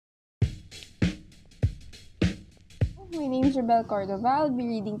My name is Robelle Cordova. I'll be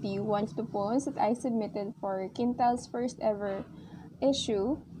reading to you one of the poems that I submitted for Kintal's first ever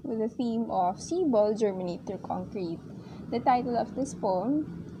issue with the theme of Sea Ball Germinate Through Concrete. The title of this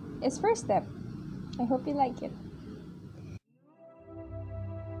poem is First Step. I hope you like it.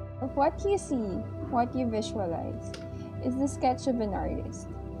 What you see, what you visualize, is the sketch of an artist,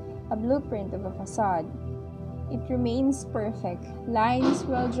 a blueprint of a facade. It remains perfect, lines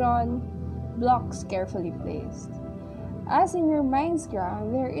well drawn, blocks carefully placed. As in your mind's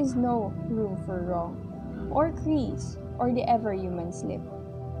ground, there is no room for wrong, or crease, or the ever human slip.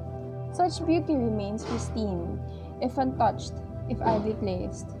 Such beauty remains pristine, if untouched, if idly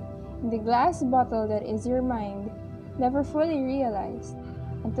placed, in the glass bottle that is your mind, never fully realized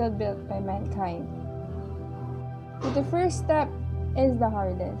until built by mankind. But the first step is the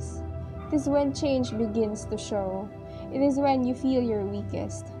hardest. It is when change begins to show. It is when you feel your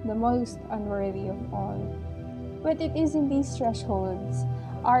weakest, the most unworthy of all. But it is in these thresholds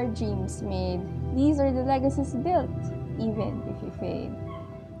our dreams made. These are the legacies built, even if you fade.